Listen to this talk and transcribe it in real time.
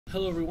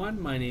Hello everyone,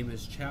 my name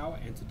is Chow,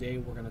 and today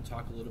we're going to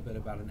talk a little bit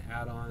about an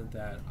add-on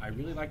that I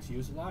really like to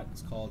use a lot.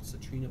 It's called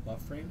Satrina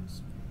Buff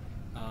Frames.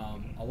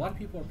 A lot of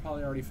people are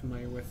probably already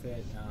familiar with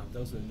it.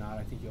 Those that are not,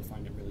 I think you'll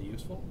find it really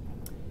useful.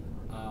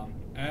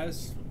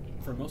 As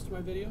for most of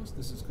my videos,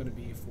 this is going to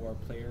be for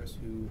players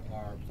who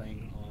are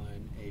playing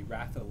on a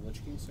Wrath of the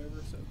Lich King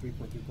server, so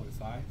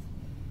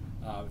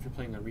 3.3.5. If you're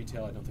playing on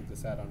retail, I don't think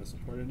this add-on is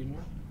supported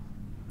anymore.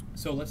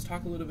 So let's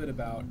talk a little bit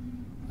about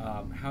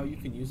how you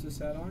can use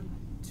this add-on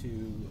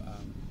to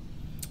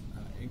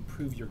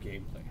improve your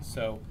gameplay.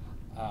 So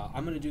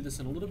I'm going to do this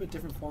in a little bit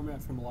different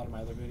format from a lot of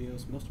my other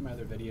videos. Most of my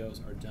other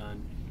videos are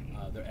done,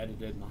 they're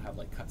edited, and I'll have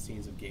like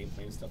cutscenes of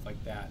gameplay and stuff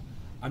like that.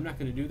 I'm not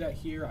going to do that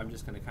here. I'm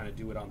just going to kind of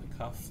do it on the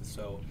cuff,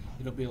 so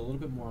it'll be a little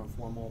bit more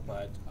informal,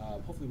 but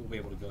hopefully we'll be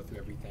able to go through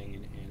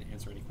everything and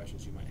answer any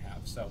questions you might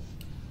have. So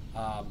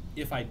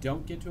if I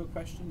don't get to a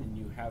question and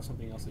you have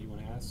something else that you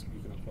want to ask,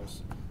 you can of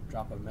course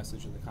drop a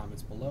message in the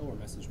comments below or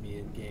message me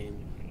in game.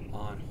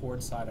 On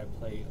Horde side, I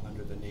play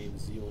under the name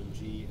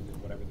ZONG and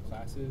then whatever the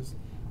class is.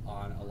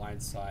 On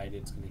Alliance side,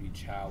 it's going to be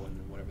Chow and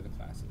then whatever the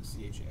class is,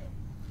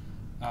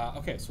 CHAO.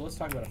 Okay, so let's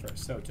talk about it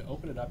first. So to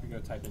open it up, you're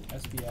going to type in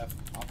SBF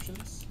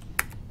options,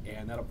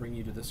 and that'll bring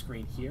you to this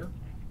screen here.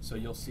 So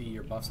you'll see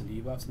your buffs and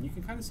debuffs, and you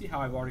can kind of see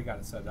how I've already got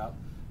it set up.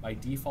 By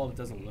default, it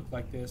doesn't look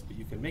like this, but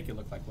you can make it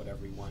look like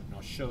whatever you want, and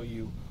I'll show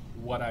you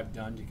what I've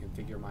done to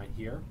configure mine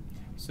here.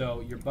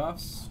 So your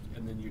buffs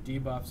and then your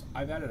debuffs,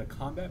 I've added a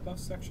combat buff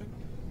section.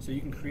 So you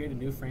can create a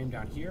new frame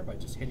down here by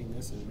just hitting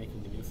this and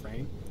making a new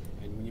frame.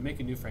 And when you make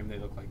a new frame, they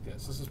look like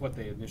this. This is what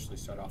they initially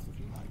start off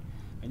looking like.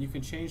 And you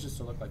can change this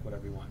to look like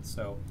whatever you want.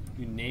 So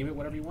you name it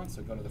whatever you want.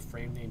 So go to the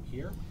frame name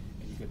here,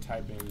 and you can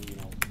type in,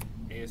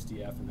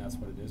 ASDF, and that's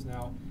what it is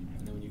now.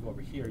 And then when you go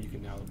over here, you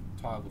can now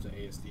toggle to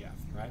ASDF,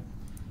 right?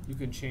 You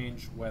can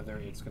change whether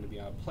it's going to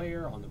be on a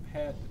player, on the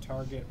pet, the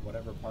target,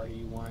 whatever party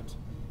you want.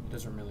 It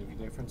doesn't really make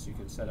a difference. You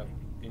can set up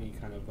any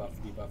kind of buff,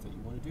 debuff that you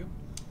want to do.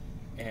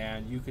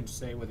 And you can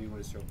say whether you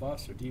want to show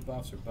buffs or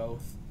debuffs or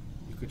both.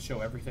 You could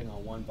show everything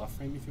on one buff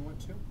frame if you want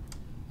to.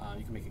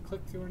 You can make it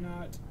click through or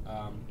not.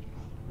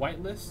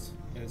 Whitelist,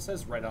 and it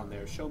says right on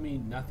there, show me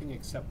nothing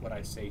except what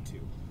I say to.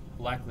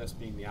 Blacklist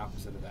being the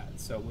opposite of that.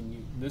 So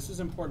this is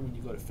important when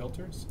you go to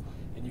filters,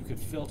 and you could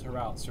filter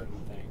out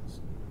certain things.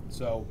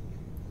 So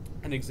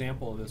an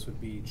example of this would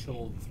be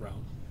Chill of the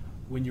Throne.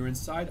 When you're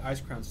inside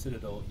Icecrown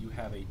Citadel, you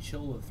have a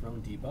Chill of the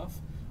Throne debuff,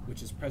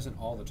 which is present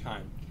all the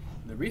time.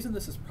 And the reason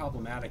this is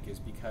problematic is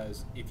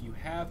because if you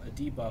have a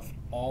debuff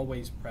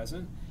always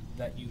present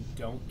that you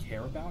don't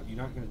care about, you're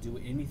not going to do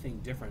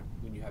anything different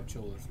when you have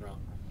Chill of the Throne.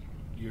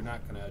 You're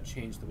not going to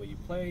change the way you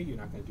play, you're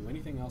not going to do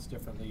anything else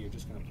differently, you're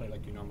just going to play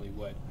like you normally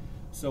would.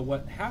 So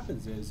what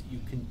happens is you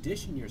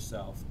condition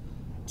yourself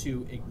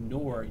to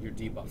ignore your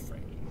debuff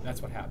frame.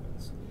 That's what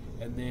happens.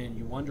 And then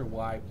you wonder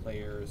why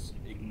players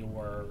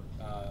ignore,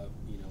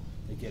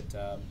 they get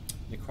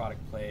necrotic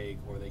plague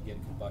or they get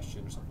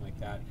combustion or something like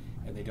that,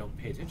 and they don't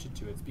pay attention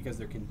to it. It's because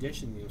they're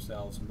conditioning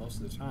themselves most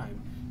of the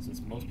time,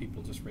 since most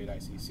people just raid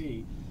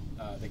ICC,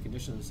 they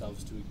condition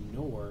themselves to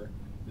ignore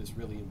this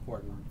really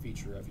important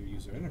feature of your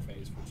user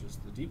interface, which is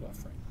the debuff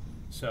frame.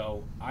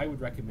 So I would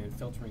recommend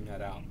filtering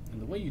that out.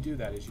 And the way you do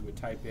that is you would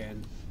type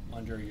in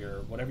under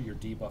your, whatever your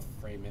debuff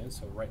frame is.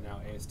 So right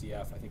now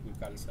ASDF, I think we've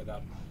got it set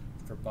up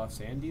for buffs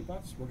and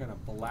debuffs. We're going to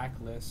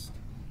blacklist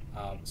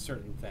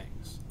certain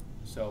things.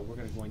 So we're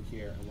going to go in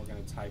here and we're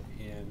going to type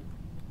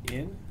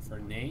in for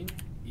name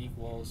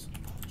equals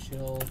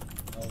Chill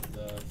of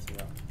the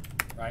Throne,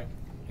 right?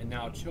 And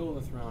now Chill of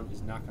the Throne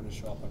is not going to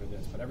show up under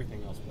this, but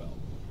everything else will.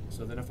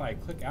 So then if I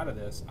click out of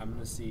this, I'm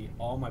going to see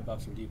all my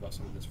buffs and debuffs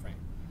under this frame.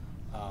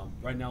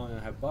 Right now I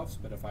don't have buffs,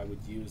 but if I would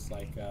use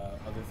like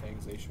other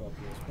things, they show up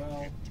here as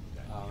well.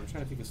 I'm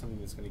trying to think of something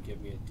that's going to give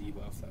me a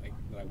debuff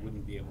that I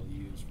wouldn't be able to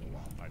use for a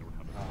while.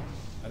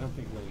 I don't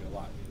think really a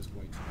lot is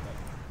going to,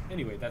 but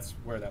anyway, that's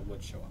where that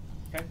would show up.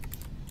 Okay,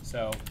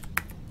 so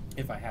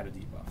if I had a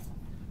debuff.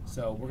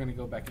 So we're going to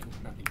go back in,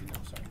 not need to know,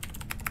 sorry.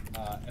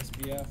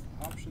 SBF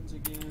options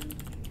again.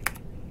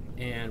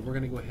 And we're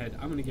going to go ahead,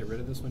 I'm going to get rid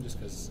of this one just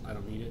because I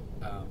don't need it.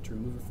 To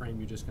remove a frame,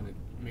 you're just going to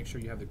make sure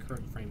you have the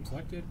current frame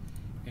selected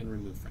and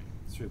remove frame.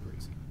 It's super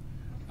easy.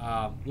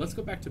 Let's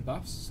go back to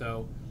buffs.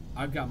 So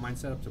I've got mine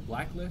set up to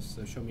blacklist,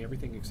 so show me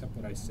everything except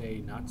what I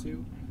say not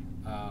to.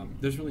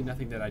 There's really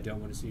nothing that I don't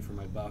want to see for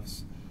my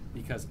buffs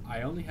because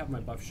I only have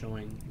my buff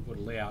showing, go to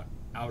layout,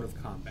 out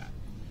of combat.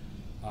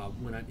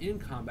 When I'm in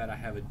combat, I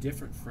have a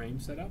different frame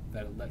set up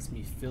that lets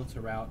me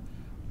filter out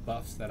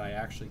buffs that I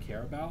actually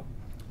care about.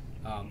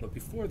 But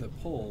before the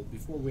pull,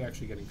 before we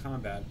actually get in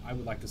combat, I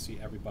would like to see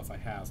every buff I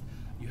have.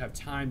 You have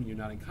time and you're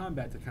not in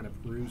combat to kind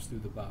of peruse through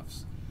the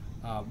buffs.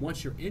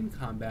 Once you're in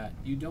combat,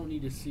 you don't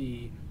need to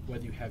see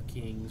whether you have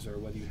kings or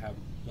whether you have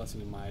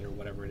Blessing of Might or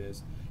whatever it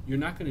is. You're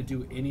not going to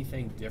do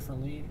anything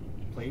differently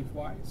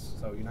play-wise,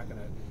 so you're not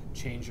going to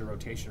change your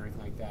rotation or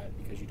anything like that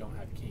because you don't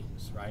have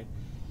kings, right?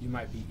 You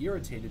might be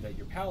irritated at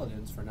your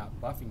paladins for not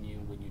buffing you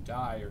when you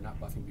die or not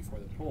buffing before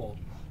the pull,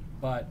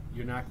 but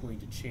you're not going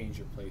to change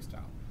your playstyle.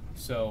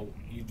 So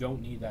you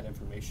don't need that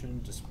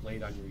information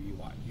displayed on your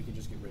UI. You can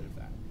just get rid of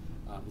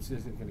This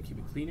is going to keep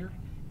it cleaner,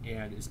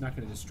 and it's not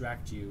going to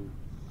distract you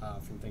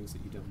from things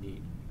that you don't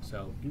need.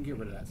 So you can get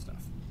rid of that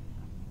stuff.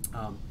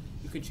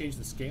 You can change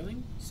the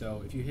scaling.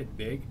 So if you hit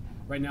big,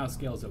 right now it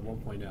scales at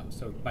 1.0.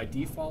 So by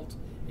default,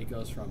 it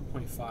goes from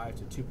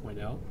 0.5 to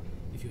 2.0.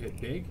 If you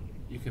hit big,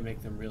 you can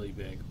make them really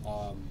big,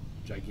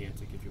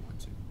 gigantic if you want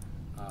to.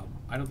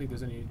 I don't think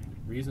there's any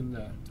reason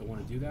to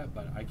want to do that,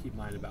 but I keep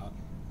mine about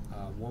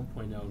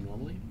 1.0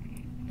 normally.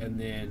 And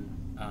then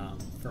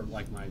for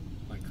like my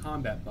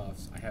combat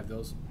buffs, I have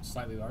those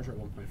slightly larger at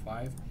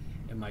 1.5,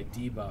 and my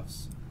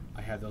debuffs,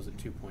 I have those at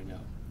 2.0.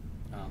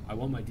 I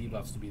want my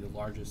debuffs to be the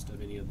largest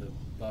of any of the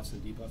buffs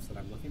and debuffs that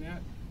I'm looking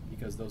at,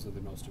 because those are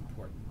the most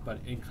important. But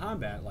in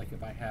combat, like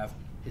if I have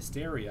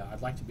Hysteria,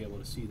 I'd like to be able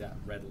to see that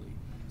readily.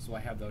 So I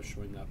have those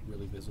showing up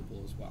really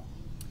visible as well.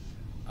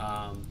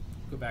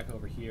 Go back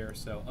over here.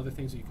 So other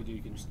things that you could do,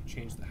 you can just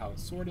change how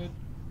it's sorted,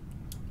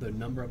 the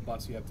number of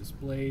buffs you have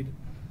displayed.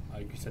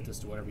 You can set this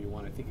to whatever you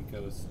want. I think it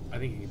can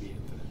be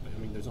infinite, but I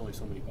mean, there's only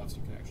so many buffs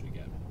you can actually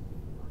get.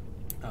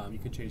 You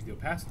can change the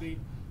opacity.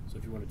 So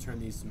if you want to turn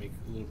these to make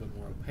a little bit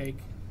more opaque,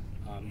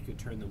 you could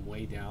turn them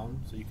way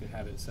down. So you could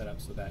have it set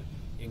up so that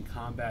in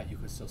combat you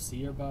could still see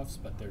your buffs,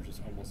 but they're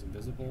just almost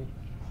invisible.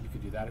 You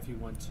could do that if you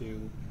want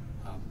to.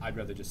 I'd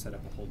rather just set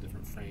up a whole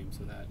different frame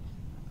so that,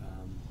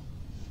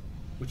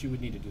 which you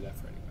would need to do that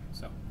for anyway.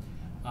 So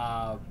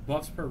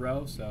buffs per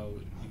row, so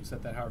you can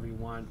set that however you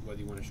want, whether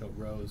you want to show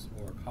rows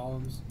or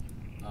columns.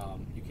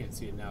 You can't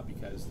see it now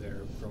because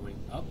they're growing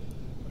up,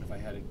 but if I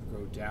had it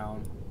grow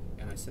down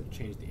and I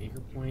change the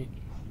anchor point,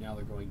 now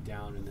they're going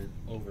down and then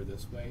over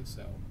this way,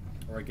 so,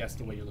 or I guess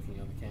the way you're looking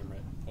on the camera,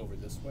 over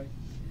this way.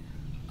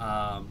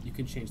 You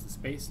can change the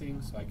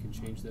spacing, so I can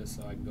change this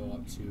so I can go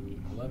up to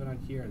 11 on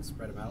here and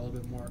spread them out a little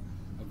bit more.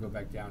 I'll go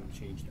back down and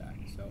change that.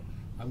 So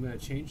I'm going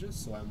to change this,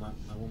 so I want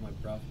my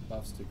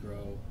buffs to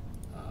grow,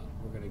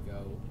 we're going to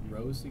go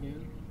rows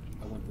again.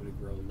 I want them to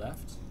grow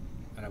left,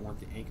 and I want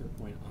the anchor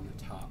point on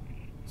the top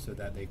so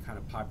that they kind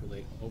of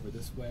populate over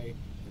this way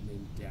and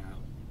then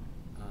down,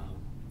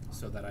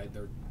 so that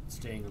they're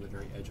staying on the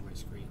very edge of my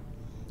screen.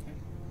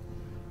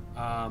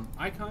 Okay.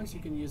 Icons,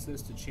 you can use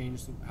this to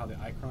change how the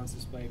icon's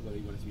displayed, whether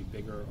you want it to be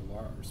bigger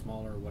or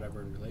smaller or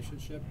whatever in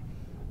relationship.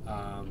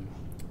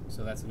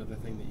 So that's another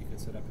thing that you can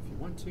set up if you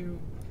want to.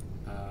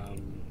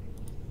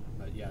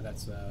 But yeah,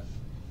 that's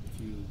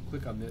if you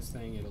click on this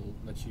thing, it'll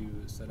let you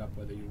set up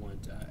whether you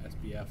want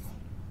SBF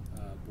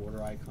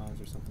border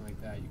icons or something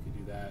like that. You can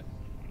do that.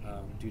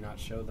 Do not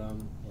show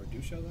them or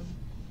do show them.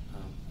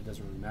 It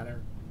doesn't really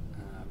matter.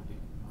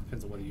 It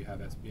depends on whether you have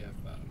SBF.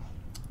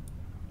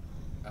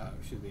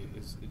 Excuse me.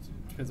 It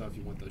depends on if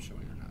you want those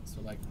showing or not.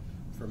 So like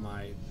for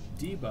my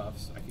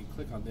debuffs, I can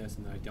click on this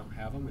and then I don't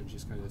have them. It's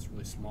just kind of this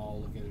really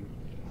small looking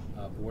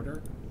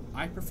border.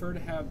 I prefer to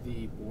have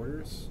the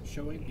borders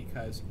showing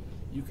because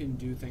you can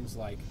do things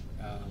like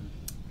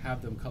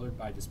have them colored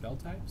by dispel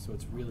type, so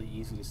it's really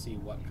easy to see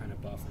what kind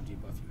of buff or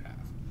debuff you have.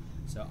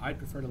 So I'd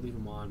prefer to leave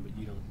them on, but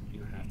you don't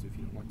have to if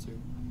you don't want to.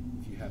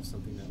 If you have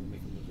something that will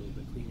make them look a little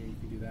bit cleaner, you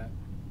can do that.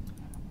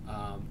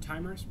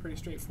 Timers, pretty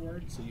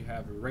straightforward. So you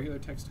have a regular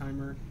text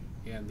timer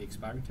and the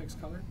expiring text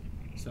color.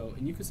 So,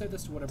 and you can set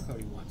this to whatever color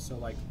you want. So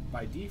like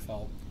by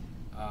default,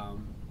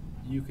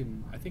 you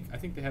can, I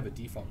think they have a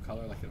default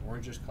color, like an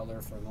orangish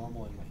color for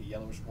normal and like a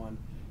yellowish one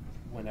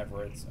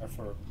whenever it's, or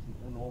for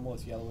normal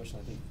it's yellowish,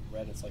 and I think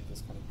red it's like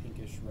this kind of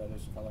pinkish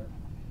reddish color.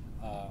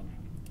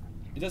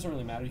 It doesn't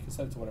really matter, you can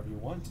set it to whatever you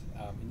want,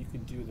 and you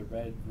can do the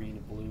red, green,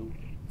 and blue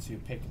to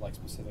pick like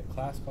specific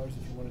class colors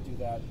if you want to do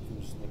that. You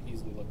can just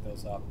easily look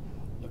those up.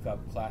 Look up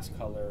class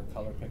color,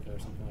 color picker, or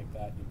something like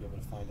that, and you'll be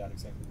able to find out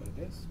exactly what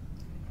it is.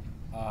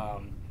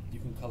 You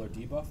can color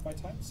debuff by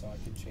type, so I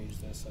could change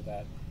this so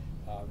that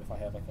if I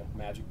have like a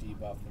magic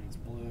debuff, then it's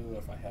blue.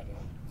 If I have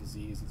a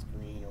disease, it's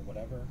green, or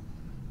whatever.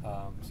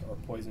 Or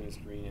poison is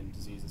green, and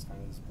disease is kind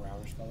of this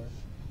brownish color.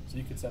 So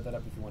you could set that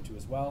up if you want to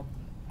as well.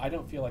 I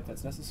don't feel like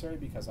that's necessary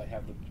because I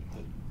have the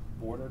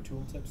border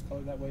tooltips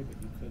colored that way, but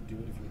you could do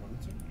it if you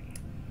wanted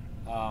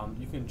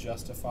to. You can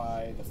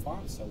justify the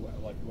font, so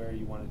like where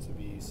you want it to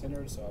be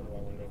centered. So do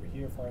I want it over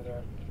here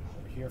farther,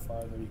 over here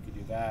farther? You could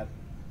do that.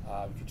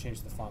 You could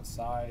change the font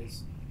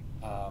size.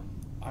 I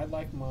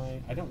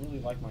don't really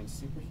like mine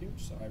super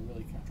huge, so I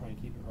really try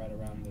and keep it right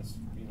around this,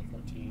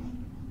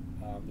 14.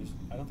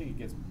 I don't think it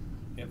gets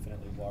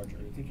infinitely larger.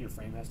 I think your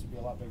frame has to be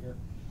a lot bigger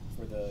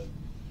for the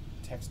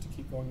text to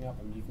keep going up.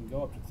 I mean, you can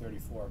go up to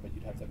 34, but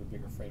you'd have to have a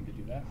bigger frame to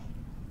do that.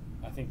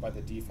 I think by the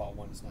default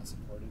one, it's not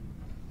supported.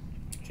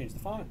 Change the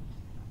font.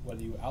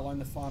 Whether you outline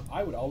the font,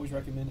 I would always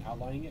recommend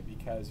outlining it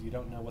because you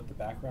don't know what the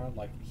background,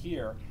 like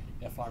here,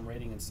 if I'm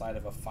raiding inside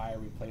of a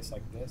fiery place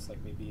like this, like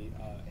maybe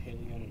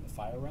Halion in the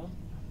fire realm,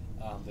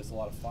 there's a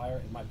lot of fire,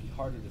 it might be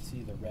harder to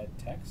see the red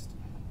text,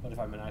 but if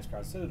I'm in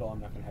Icecrown Citadel, I'm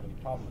not going to have any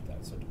problem with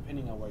that. So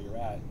depending on where you're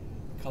at,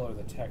 the color of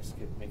the text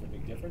could make a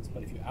big difference,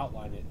 but if you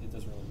outline it, it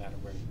doesn't really matter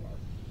where you are.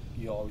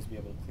 You'll always be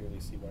able to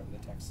clearly see whatever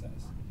the text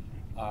says.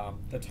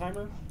 The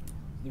timer,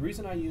 the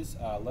reason I use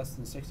less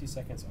than 60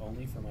 seconds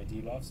only for my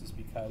debuffs is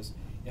because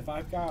if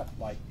I've got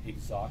like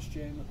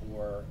exhaustion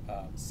or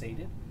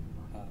sated,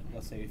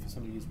 let's say if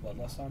somebody used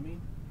Bloodlust on me,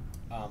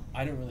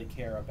 I don't really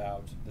care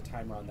about the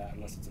timer on that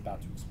unless it's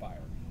about to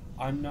expire.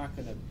 I'm not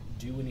going to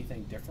do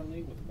anything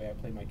differently with the way I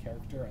play my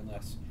character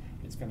unless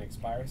it's going to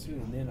expire soon,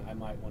 and then I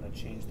might want to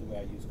change the way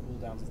I use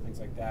cooldowns and things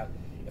like that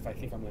if I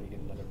think I'm going to get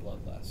another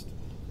Bloodlust.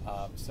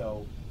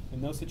 So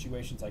in those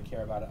situations I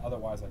care about it,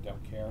 otherwise I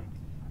don't care.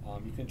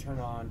 You can turn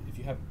on, if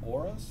you have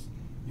auras,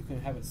 you can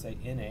have it say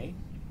NA,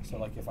 so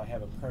like if I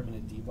have a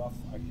permanent debuff,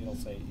 it'll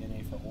say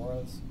NA for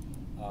auras.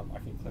 I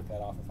can click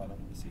that off if I don't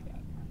want to see that.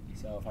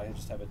 So if I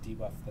just have a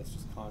debuff that's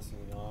just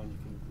constantly on, you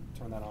can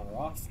turn that on or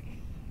off.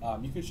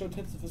 You can show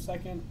tenths of a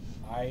second.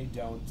 I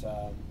don't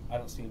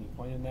see any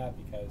point in that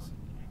because,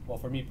 well,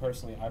 for me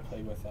personally, I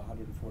play with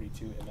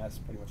 142 MS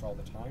pretty much all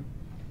the time.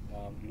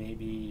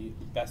 Maybe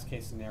best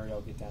case scenario,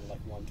 I'll get down to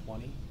like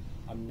 120.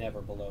 I'm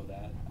never below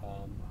that.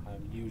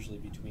 I'm usually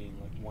between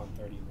like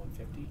 130 and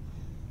 150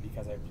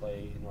 because I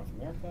play in North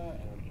America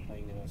and I'm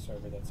playing in a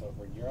server that's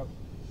over in Europe.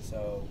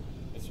 So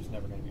it's just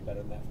never going to be better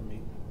than that for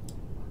me.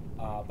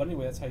 But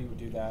anyway, that's how you would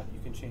do that. You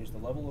can change the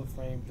level of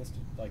frame. This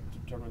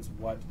determines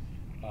what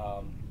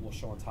will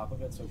show on top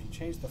of it. So if you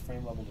change the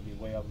frame level to be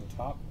way up on the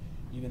top,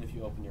 even if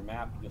you open your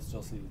map, you'll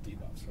still see the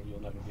debuffs, so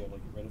you'll never be able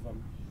to get rid of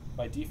them.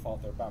 By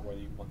default, they're about where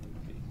you want them to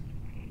be.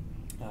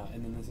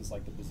 And then this is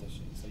like the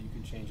positioning. So you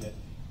can change it.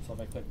 So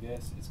if I click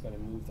this, it's going to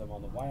move them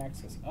on the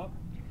y-axis up.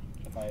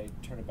 If I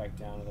turn it back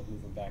down, it'll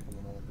move them back in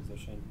the normal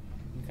position.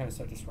 You can kind of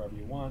set this wherever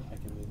you want. I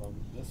can move them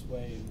this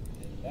way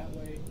and that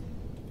way,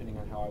 depending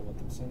on how I want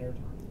them centered.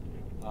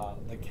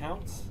 The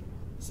counts.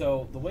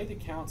 So the way the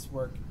counts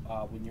work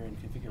when you're in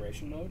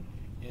configuration mode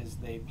is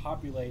they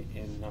populate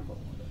in number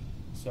order.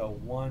 So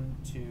 1,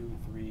 2,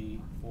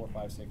 3, 4,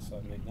 5, 6,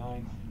 7, 8,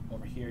 9.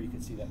 Over here you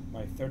can see that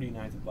my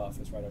 39th buff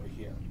is right over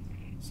here.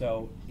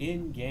 So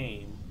in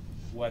game,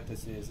 what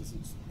this is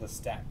it's the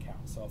stat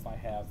count. So if I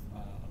have,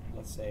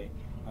 let's say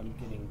I'm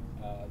getting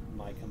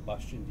my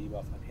combustion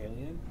debuff on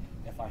Halion,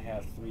 if I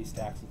have 3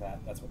 stacks of that,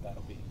 that's what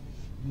that'll be.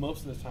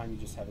 Most of the time you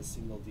just have a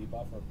single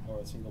debuff or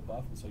a single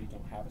buff, and so you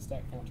don't have a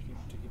stat count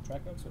to keep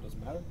track of, so it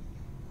doesn't matter.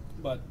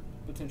 But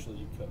potentially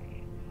you could.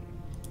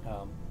 If I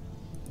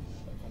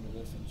come to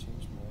this and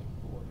change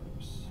my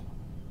borders.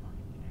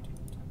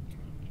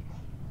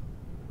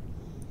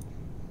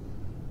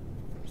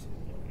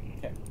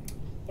 Okay.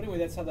 But anyway,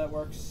 that's how that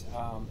works.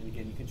 And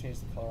again, you can change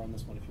the color on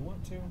this one if you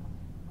want to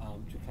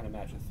kind of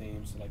match a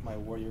theme. So like my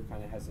warrior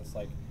kind of has this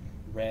like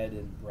red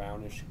and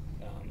brownish,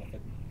 like a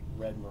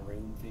red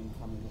maroon theme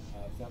coming,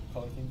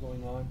 color theme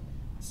going on.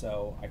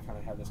 So I kind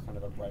of have this kind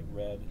of a bright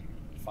red,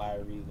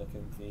 fiery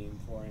looking theme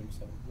for him,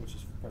 so which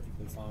is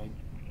perfectly fine.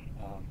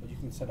 But you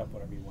can set up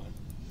whatever you want.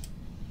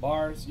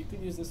 Bars, you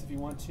can use this if you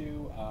want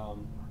to.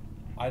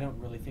 I don't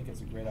really think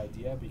it's a great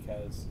idea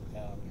because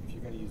if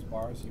you're going to use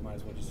bars, you might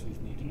as well just use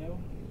Need to Know,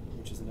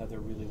 which is another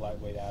really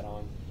lightweight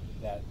add-on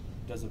that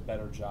does a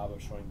better job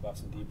of showing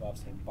buffs and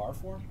debuffs in bar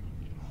form.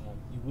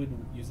 You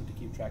wouldn't use it to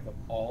keep track of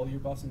all your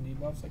buffs and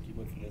debuffs like you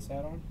would for this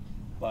add-on,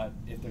 but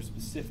if there's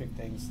specific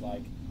things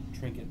like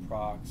trinket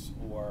procs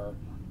or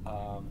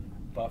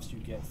buffs you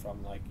get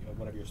from like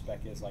whatever your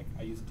spec is, like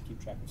I use it to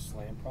keep track of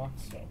slam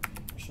procs, so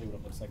I'll show you what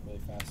it looks like really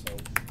fast. So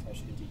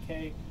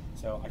 /MDK,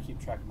 so I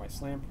keep track of my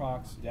slam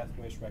procs, Death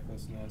Wish,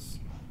 Recklessness,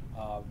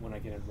 when I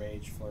get in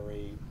Rage,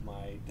 Flurry,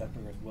 my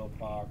Deathbringer's Will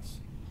procs,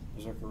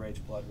 Berserker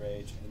Rage, Blood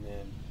Rage, and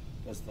then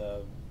does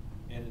the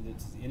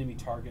enemy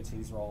targets, so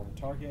these are all on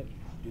the target.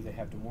 Do they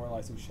have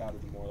Demoralizing Shout or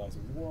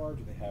Demoralizing War?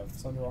 Do they have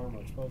Thunder Armor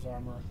or Expose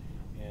Armor?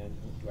 And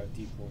do I have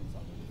Deep Wounds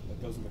on them?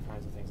 But those are the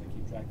kinds of things I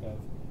keep track of.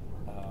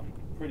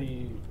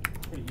 Pretty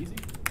easy.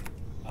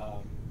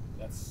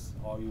 That's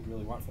all you'd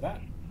really want for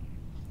that.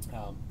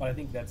 But I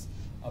think that's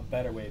a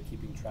better way of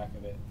keeping track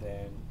of it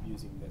than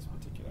using this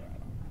particular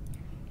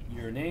add-on.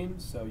 Your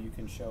names, so you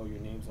can show your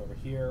names over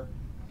here.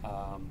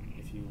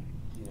 If you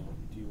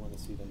do you want to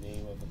see the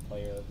name of the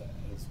player that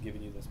has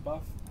given you this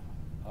buff,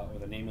 or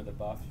the name of the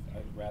buff,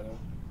 rather.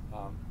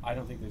 I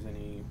don't think there's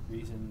any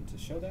reason to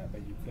show that,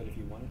 but you could if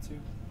you wanted to.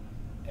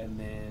 And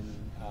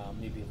then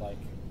maybe like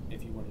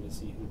if you wanted to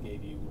see who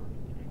gave you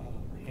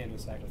Hand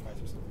of Sacrifice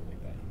or something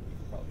like that, you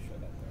could probably show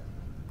that there.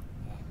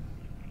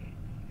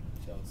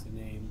 So it's the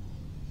name,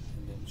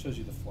 and then it shows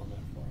you the format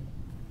for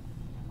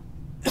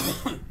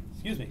it.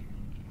 Excuse me.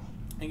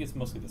 I think it's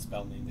mostly the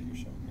spell name that you're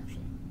showing,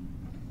 actually.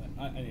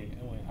 But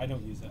anyway, I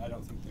don't use it. I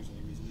don't think there's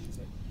any reason to use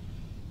it.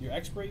 Your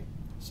expiry.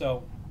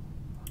 So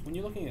when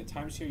you're looking at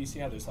times here, you see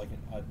how there's like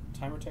a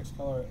timer text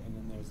color, and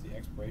then there's the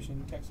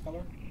expiration text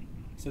color.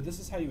 So this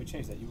is how you would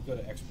change that. You would go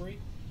to expiry,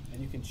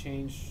 and you can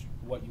change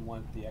what you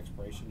want the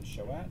expiration to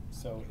show at.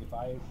 So if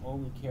I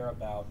only care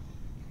about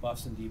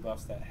buffs and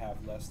debuffs that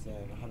have less than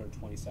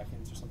 120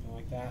 seconds or something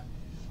like that,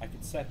 I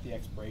could set the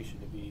expiration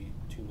to be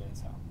 2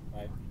 minutes out,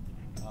 right?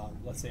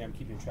 Let's say I'm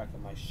keeping track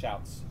of my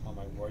shouts on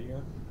my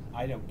warrior.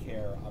 I don't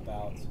care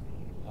about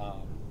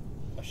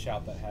a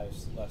shout that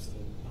has less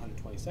than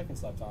 120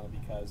 seconds left on it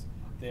because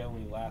they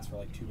only last for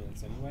like 2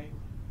 minutes anyway,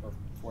 or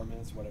 4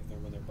 minutes, whatever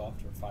when they're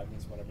buffed, or 5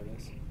 minutes, whatever it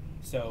is.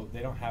 So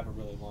they don't have a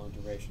really long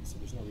duration, so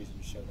there's no reason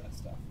to show that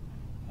stuff.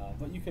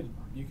 But you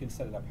can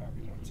set it up however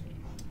you want to.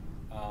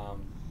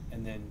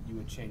 and then you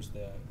would change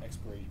the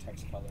expiry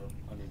text color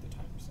under the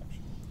timer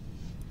section.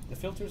 The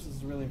filters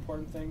is a really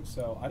important thing,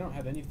 so I don't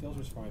have any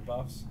filters for my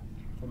buffs.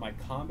 For my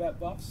combat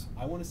buffs,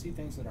 I want to see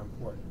things that are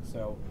important.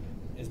 So,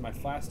 is my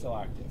flask still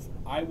active?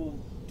 I will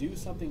do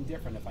something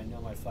different if I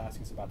know my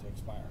flask is about to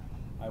expire.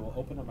 I will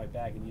open up my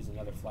bag and use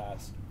another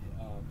flask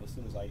as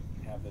soon as I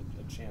have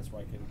a chance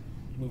where I can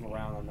move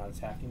around, I'm not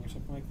attacking or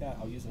something like that.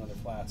 I'll use another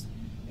flask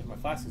if my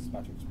flask is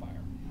about to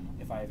expire.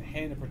 If I have a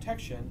hand of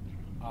protection,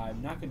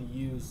 I'm not going to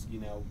use,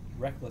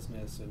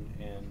 recklessness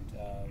and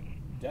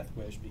death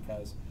wish,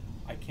 because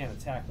I can't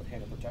attack with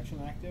hand of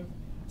protection active.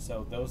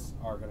 So those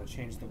are going to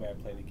change the way I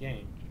play the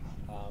game.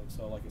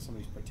 So like if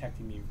somebody's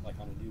protecting me, like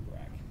on a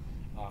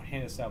Nubarak.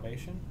 Hand of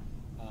salvation.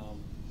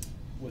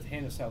 With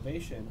hand of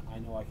salvation, I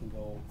know I can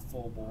go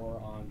full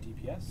bore on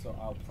DPS, so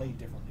I'll play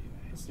differently.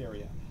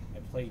 Hysteria, I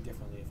play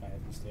differently if I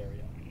have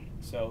hysteria.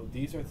 So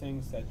these are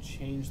things that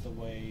change the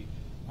way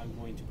I'm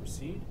going to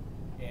proceed,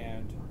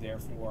 and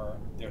therefore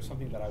they're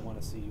something that I want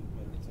to see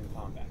when it's in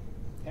combat.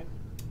 Okay,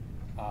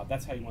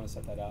 that's how you want to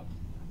set that up.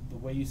 The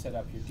way you set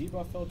up your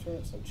debuff filter,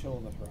 so chill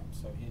on the throne,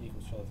 so in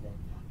equals chill on the throne.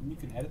 And you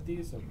can edit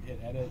these, so hit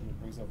edit and it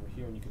brings it over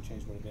here and you can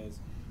change what it is.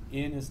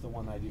 In is the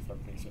one that I do for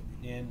everything, so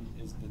in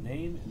is the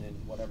name and then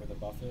whatever the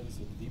buff is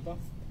the debuff.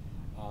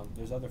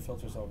 There's other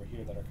filters over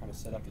here that are kind of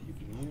set up that you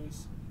can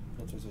use.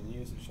 Filters in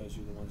use, it shows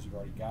you the ones you've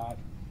already got.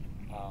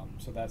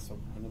 So that's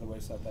another way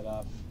to set that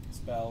up.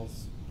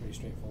 Spells, pretty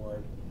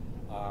straightforward.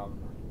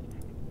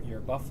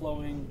 Your buff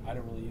flowing, I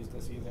don't really use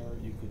this either.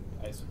 You could,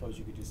 I suppose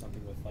you could do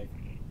something with like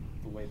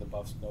the way the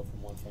buffs go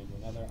from one frame to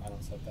another. I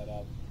don't set that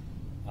up.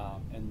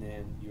 And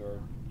then your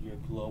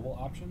global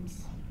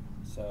options.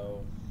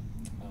 So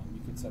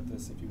you could set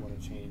this if you want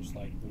to change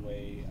like the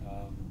way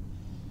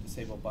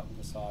disable button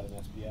facade in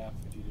SBF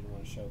if you didn't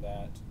want to show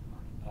that.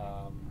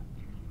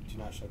 Do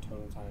not show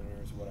total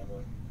timers or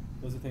whatever.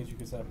 Those are things you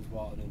could set up as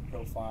well. And then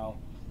profile,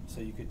 so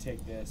you could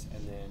take this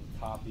and then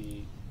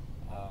copy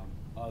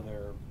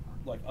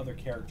other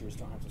characters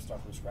don't have to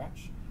start from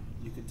scratch.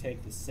 You could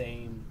take the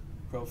same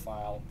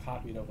profile,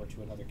 copy it over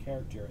to another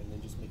character, and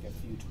then just make a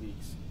few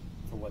tweaks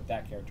for what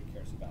that character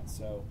cares about.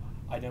 So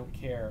I don't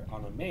care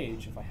on a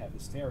mage if I have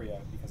hysteria,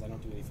 because I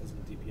don't do any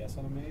physical DPS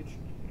on a mage,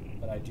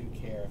 but I do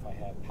care if I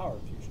have power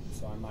infusion.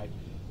 So I might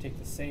take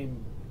the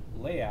same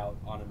layout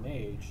on a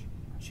mage,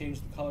 change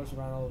the colors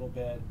around a little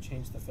bit,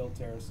 change the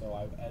filter, so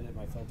I've edited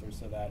my filter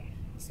so that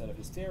instead of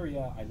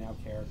hysteria, I now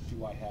care,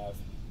 do I have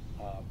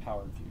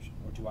power infusion,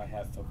 or do I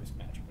have focus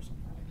magic or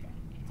something like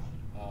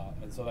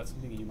that. And so that's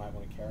something that you might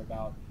want to care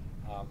about.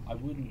 I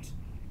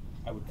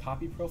would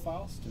copy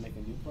profiles to make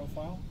a new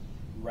profile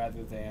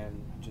rather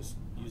than just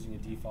using a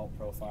default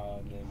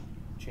profile and then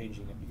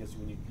changing it, because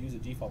when you use a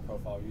default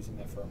profile, you're using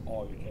that for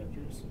all your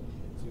characters.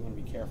 So you want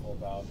to be careful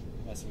about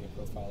messing a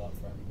profile up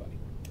for everybody.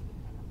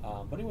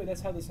 But anyway,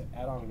 that's how this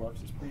add-on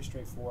works. It's pretty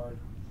straightforward.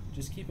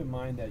 Just keep in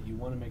mind that you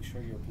want to make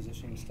sure you're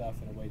positioning stuff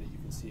in a way that you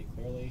can see it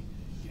clearly.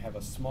 You have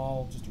a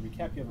small, just to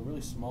recap, you have a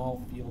really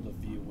small field of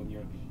view. When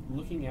you're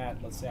looking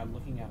at, let's say I'm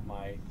looking at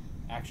my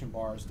action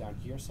bars down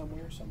here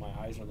somewhere, so my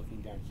eyes are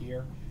looking down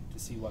here to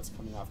see what's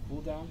coming off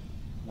cooldown.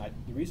 And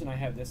the reason I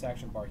have this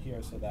action bar here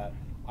is so that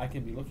I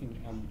can be looking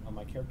on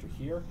my character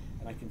here,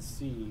 and I can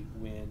see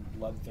when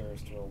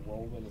Bloodthirst or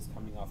Whirlwind is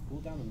coming off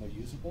cooldown and they're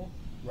usable,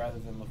 rather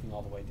than looking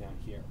all the way down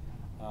here.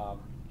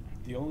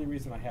 The only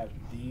reason I have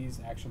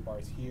these action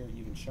bars here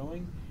even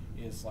showing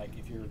is like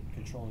if you're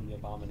controlling the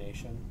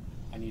Abomination,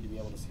 I need to be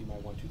able to see my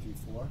 1, 2, 3,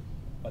 4.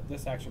 But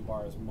this action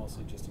bar is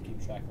mostly just to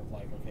keep track of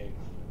like, okay,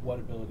 what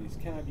abilities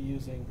can I be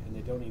using, and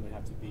they don't even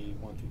have to be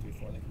 1, 2, 3,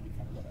 4. They can be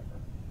kind of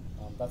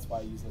whatever. That's why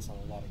I use this on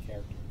a lot of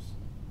characters.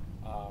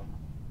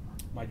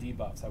 My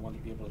debuffs, I want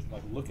to be able to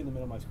like look in the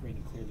middle of my screen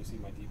and clearly see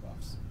my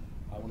debuffs.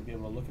 I want to be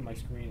able to look at my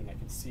screen and I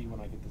can see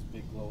when I get this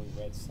big glowing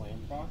red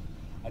slam proc.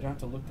 I don't have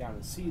to look down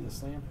and see the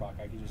slam proc,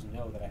 I can just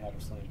know that I have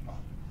a slam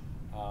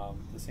proc.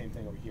 The same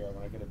thing over here.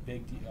 When I get a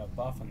big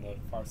buff on the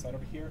far side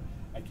over here,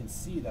 I can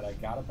see that I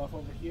got a buff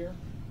over here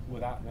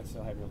without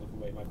necessarily having to look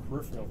away. My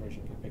peripheral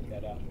vision can pick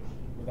that up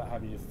without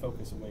having to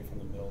focus away from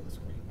the middle of the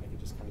screen. I can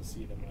just kind of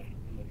see it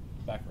in the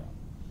background.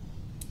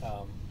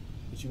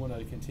 But you want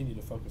to continue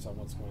to focus on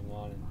what's going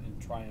on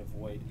and try and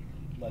avoid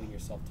letting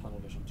yourself tunnel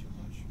vision too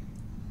much.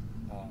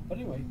 But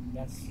anyway,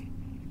 that's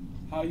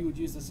how you would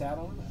use this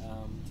add-on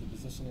to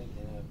position it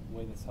in a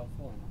way that's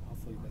helpful, and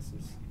hopefully this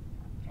is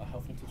a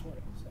helpful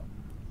tutorial. So,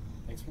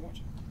 thanks for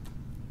watching.